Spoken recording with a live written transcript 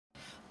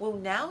We'll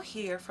now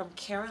hear from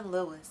Karen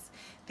Lewis,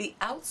 the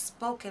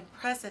outspoken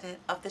president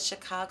of the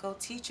Chicago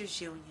Teachers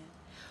Union,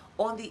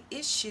 on the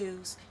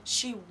issues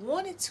she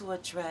wanted to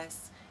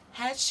address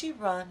had she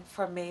run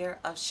for mayor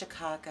of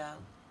Chicago.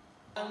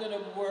 I'm going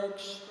to work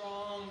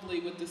strongly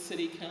with the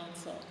City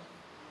Council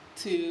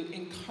to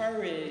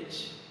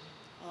encourage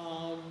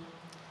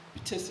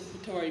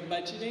participatory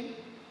budgeting,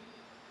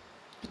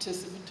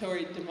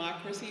 participatory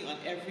democracy on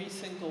every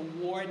single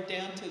ward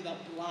down to the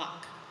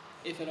block,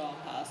 if at all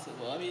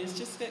possible. I mean, it's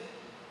just that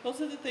those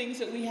are the things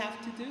that we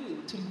have to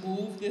do to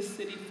move this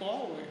city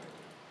forward.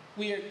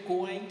 We are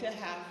going to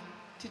have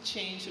to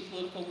change the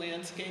political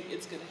landscape.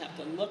 It's going to have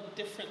to look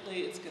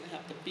differently. It's going to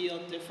have to feel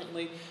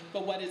differently.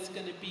 But what it's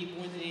going to be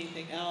more than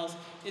anything else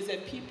is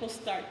that people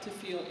start to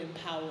feel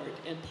empowered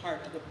and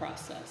part of the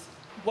process.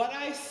 What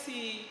I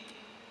see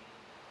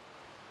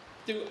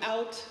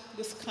throughout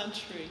this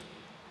country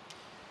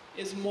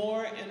is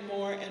more and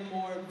more and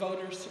more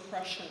voter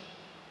suppression.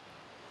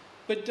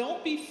 But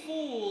don't be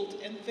fooled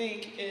and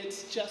think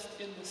it's just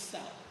in the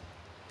South.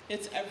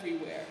 It's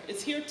everywhere.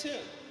 It's here too.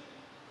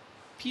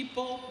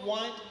 People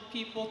want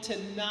people to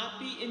not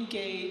be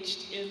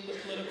engaged in the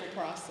political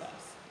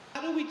process.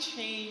 How do we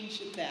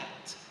change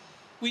that?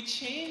 We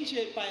change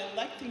it by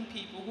electing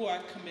people who are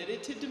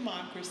committed to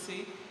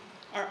democracy,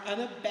 are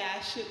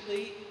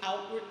unabashedly,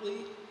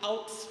 outwardly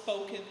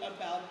outspoken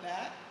about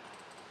that,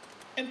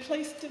 and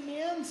place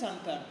demands on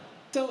them.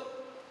 So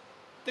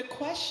the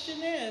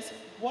question is,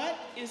 what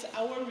is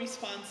our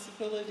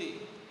responsibility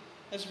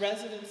as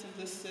residents of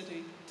this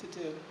city to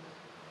do?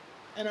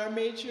 And our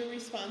major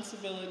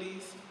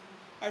responsibilities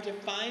are to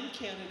find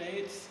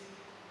candidates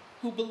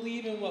who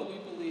believe in what we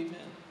believe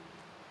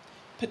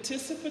in.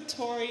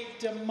 Participatory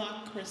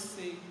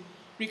democracy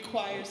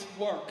requires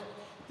work.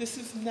 This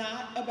is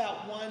not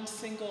about one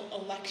single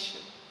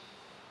election.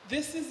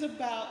 This is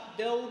about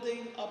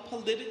building a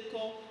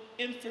political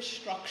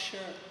infrastructure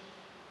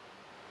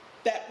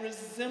that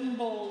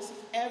resembles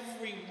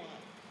everyone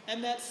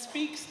and that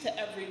speaks to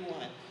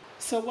everyone.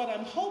 So what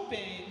I'm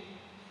hoping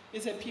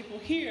is that people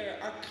here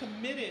are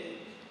committed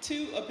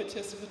to a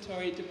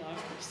participatory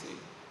democracy,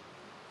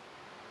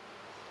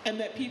 and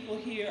that people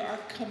here are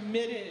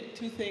committed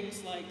to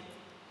things like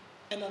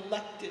an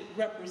elected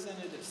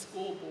representative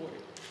school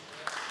board.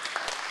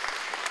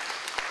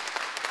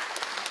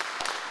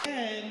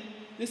 And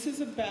this is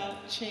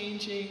about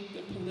changing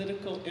the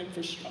political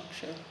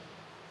infrastructure.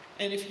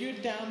 And if you're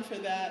down for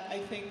that, I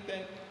think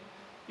that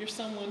you're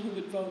someone who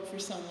would vote for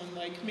someone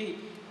like me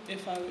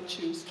if I would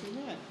choose to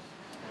run.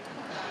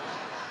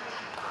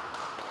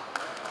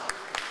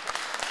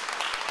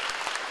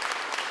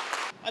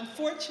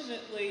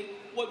 Unfortunately,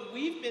 what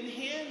we've been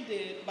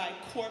handed by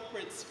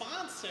corporate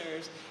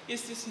sponsors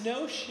is this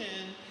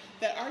notion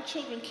that our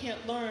children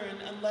can't learn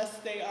unless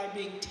they are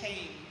being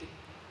tamed,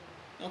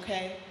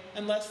 okay?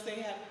 Unless they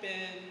have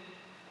been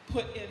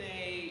put in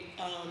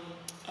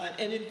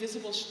an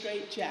invisible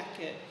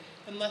straitjacket,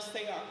 unless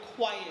they are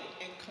quiet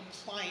and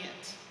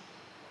compliant.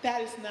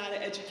 That is not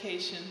an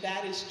education.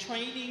 That is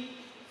training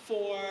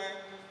for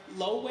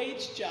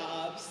low-wage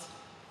jobs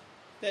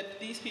that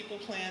these people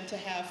plan to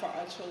have for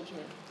our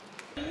children.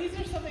 And these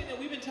are something that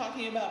we've been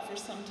talking about for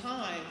some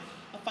time.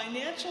 A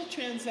financial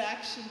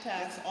transaction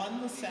tax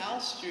on LaSalle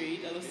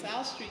Street, or the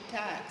South Street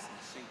tax,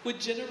 would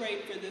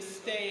generate for this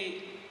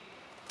state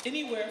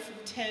anywhere from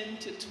 $10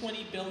 to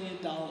 $20 billion.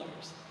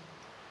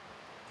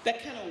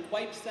 That kind of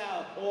wipes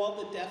out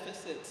all the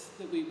deficits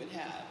that we would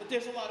have. But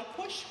there's a lot of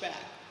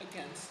pushback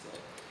against it.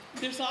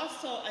 There's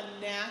also a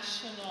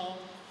national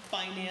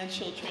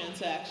financial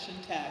transaction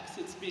tax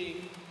that's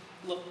being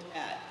looked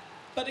at.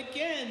 But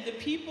again, the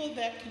people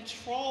that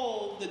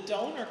control the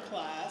donor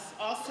class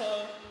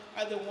also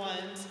are the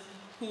ones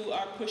who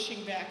are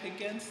pushing back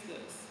against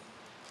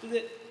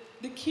this.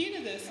 The key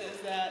to this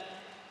is that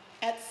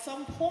at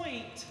some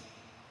point,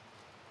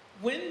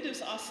 when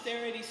does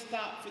austerity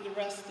stop for the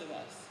rest of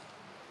us?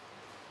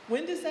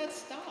 When does that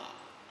stop?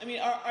 I mean,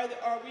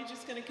 are we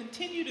just going to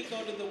continue to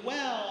go to the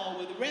well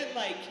with red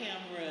light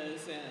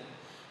cameras and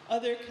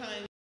other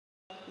kinds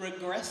of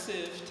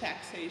regressive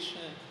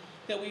taxation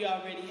that we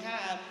already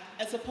have,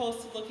 as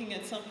opposed to looking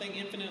at something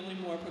infinitely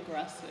more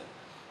progressive?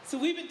 So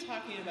we've been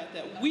talking about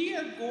that. We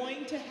are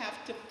going to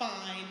have to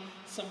find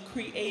some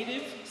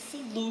creative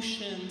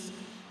solutions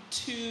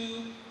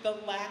to the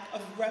lack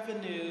of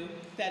revenue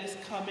that is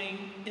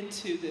coming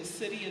into this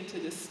city, into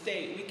this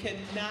state. We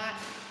cannot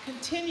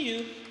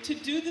continue to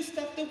do the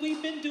stuff that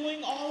we've been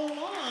doing all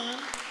along.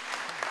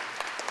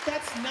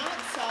 That's not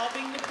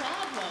solving the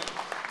problem.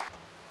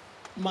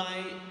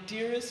 My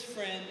dearest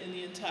friend in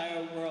the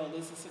entire world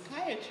is a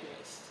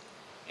psychiatrist.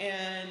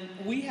 And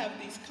we have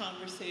these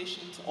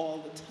conversations all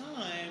the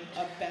time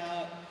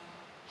about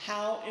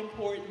how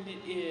important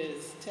it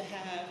is to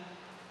have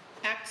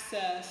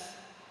access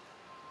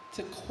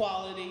to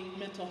quality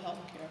mental health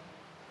care.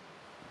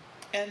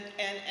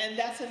 And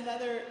that's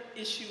another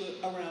issue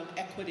around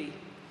equity,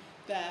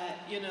 that,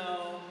 you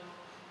know,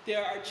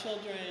 there are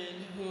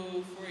children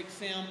who, for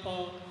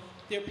example,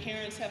 their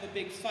parents have a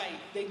big fight,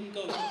 they can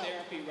go to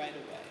therapy right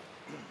away.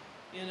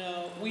 You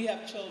know, we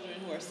have children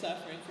who are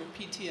suffering from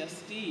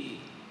PTSD,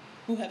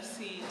 who have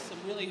seen some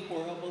really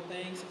horrible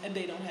things, and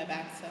they don't have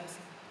access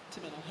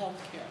to mental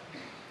health care.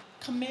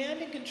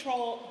 Command and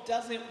control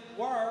doesn't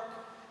work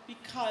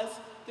because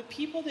the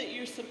people that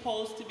you're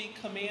supposed to be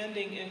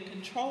commanding and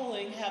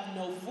controlling have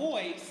no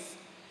voice,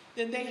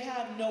 then they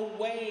have no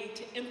way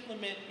to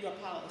implement your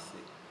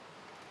policy.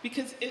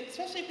 Because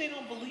especially if they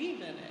don't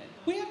believe in it.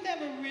 We have to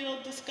have a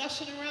real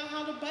discussion around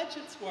how the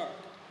budgets work.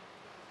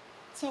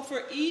 So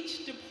for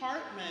each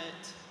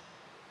department,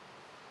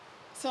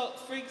 so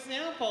for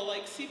example,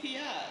 like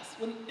CPS,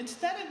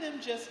 instead of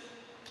them just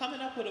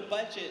coming up with a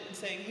budget and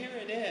saying, here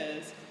it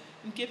is,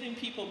 and giving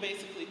people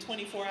basically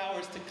 24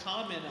 hours to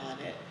comment on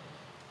it,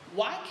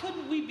 why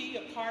couldn't we be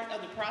a part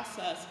of the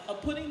process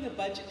of putting the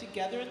budget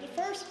together in the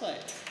first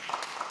place?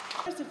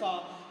 First of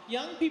all,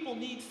 young people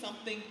need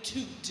something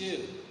to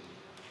do,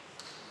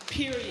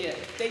 period.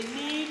 They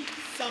need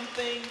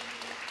something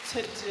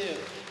to do.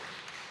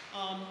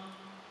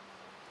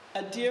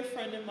 A dear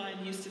friend of mine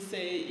used to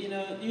say, you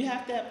know, you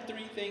have to have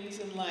three things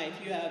in life.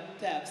 You have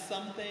to have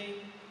something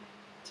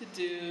to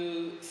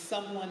do,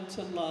 someone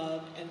to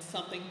love, and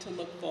something to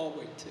look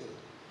forward to.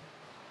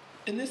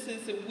 And this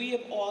is that we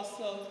have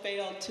also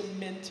failed to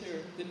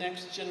mentor the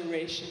next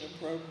generation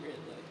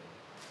appropriately.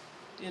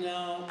 You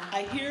know,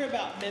 I hear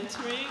about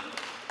mentoring,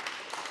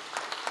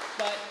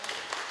 but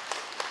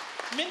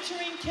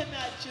mentoring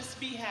cannot just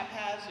be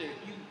haphazard.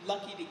 You're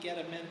lucky to get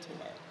a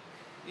mentor,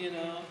 you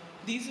know.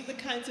 These are the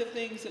kinds of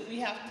things that we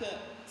have to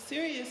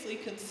seriously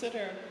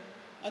consider.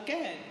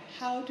 Again,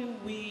 how do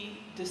we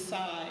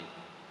decide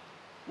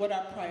what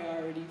our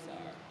priorities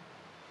are?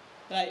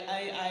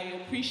 I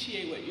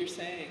appreciate what you're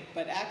saying,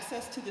 but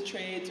access to the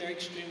trades are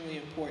extremely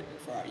important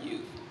for our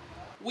youth.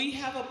 We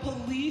have a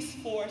police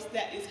force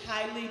that is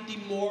highly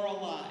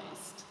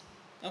demoralized,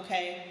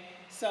 okay?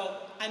 So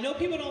I know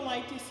people don't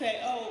like to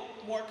say, oh,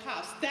 more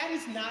cops. That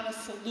is not a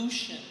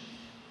solution.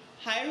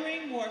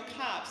 Hiring more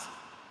cops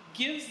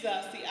gives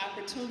us the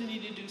opportunity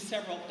to do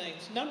several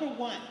things. Number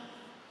one,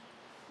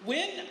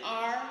 when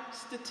our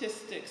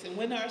statistics and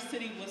when our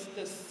city was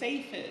the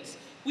safest,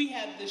 we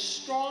had the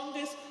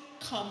strongest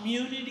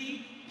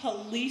community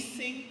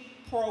policing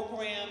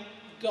program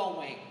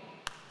going.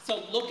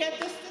 So look at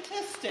the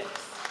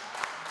statistics.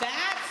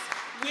 That's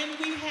when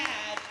we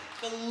had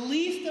the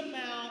least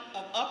amount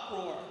of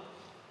uproar.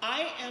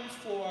 I am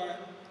for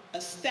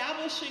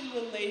establishing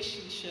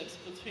relationships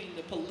between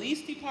the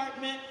police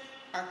department,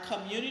 our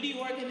community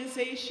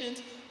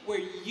organizations, where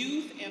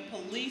youth and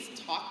police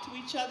talk to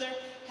each other,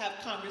 have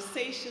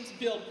conversations,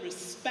 build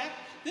respect.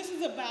 This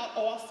is about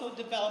also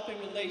developing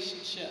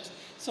relationships.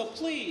 So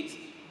please,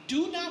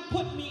 do not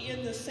put me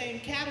in the same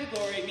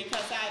category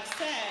because I've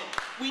said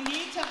we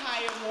need to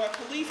hire more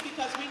police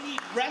because we need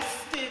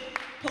rested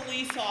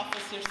police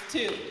officers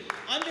too.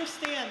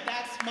 Understand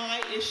that's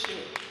my issue.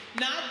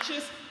 Not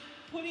just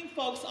putting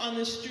folks on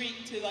the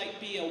street to like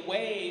be a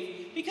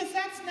wave, because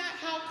that's not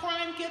how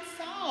crime gets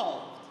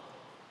solved.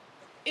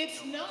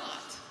 It's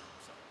not.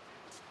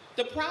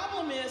 The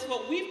problem is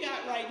what we've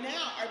got right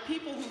now are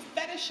people who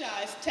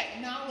fetishize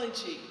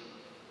technology.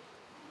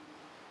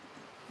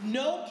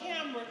 No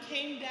camera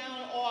came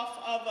down off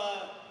of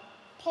a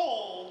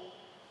pole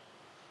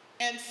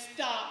and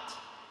stopped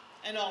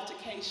an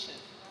altercation.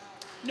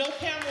 No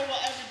camera will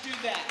ever do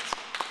that.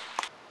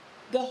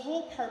 The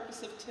whole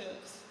purpose of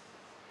TIFs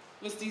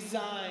was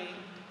designed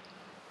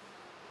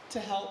to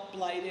help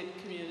blighted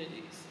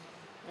communities,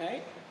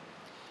 right?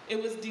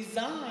 It was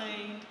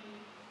designed,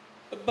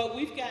 but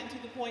we've gotten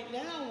to the point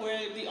now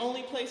where the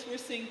only place we're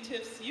seeing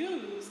TIFs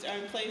used are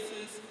in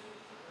places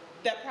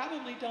that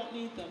probably don't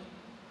need them.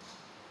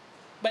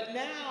 But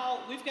now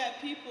we've got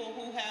people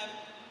who have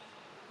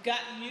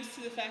gotten used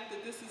to the fact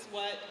that this is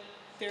what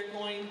they're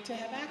going to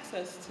have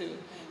access to.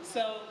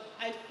 So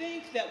I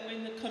think that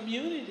when the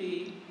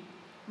community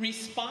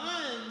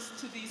responds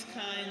to these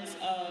kinds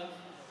of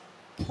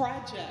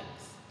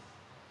projects,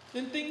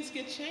 then things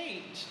get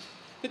changed.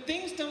 But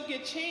things don't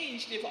get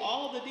changed if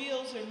all the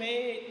deals are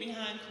made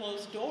behind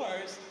closed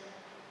doors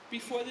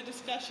before the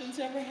discussion's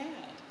ever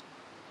had.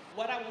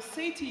 What I will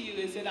say to you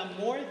is that I'm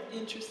more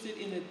interested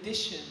in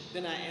addition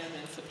than I am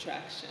in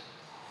subtraction.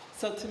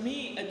 So to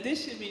me,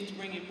 addition means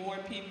bringing more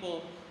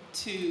people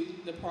to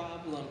the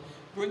problem,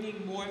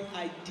 bringing more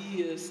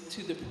ideas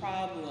to the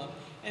problem,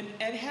 and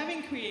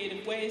having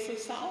creative ways of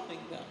solving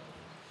them.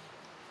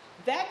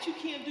 That you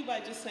can't do by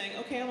just saying,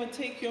 okay, I'm gonna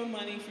take your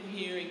money from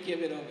here and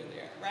give it over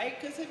there,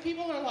 right? Because if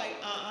people are like,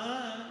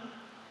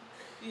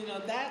 you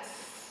know,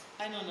 that's,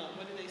 I don't know,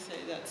 what do they say?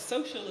 That's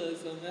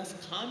socialism, that's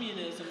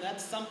communism,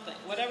 that's something,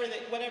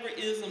 whatever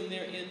ism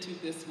they're into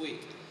this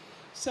week.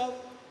 So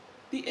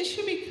the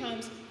issue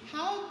becomes,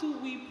 how do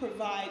we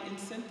provide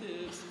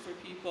incentives for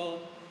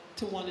people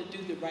to want to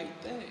do the right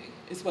thing,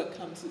 is what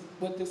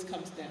this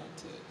comes down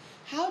to.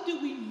 How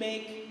do we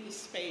make the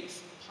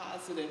space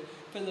positive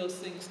for those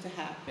things to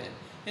happen?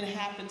 And it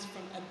happens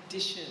from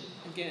addition,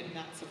 again,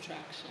 not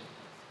subtraction.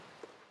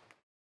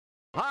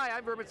 Hi,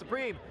 I'm Vermin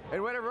Supreme,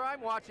 and whenever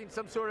I'm watching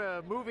some sort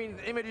of moving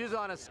images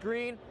on a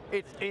screen,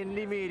 it's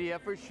indie media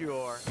for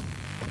sure.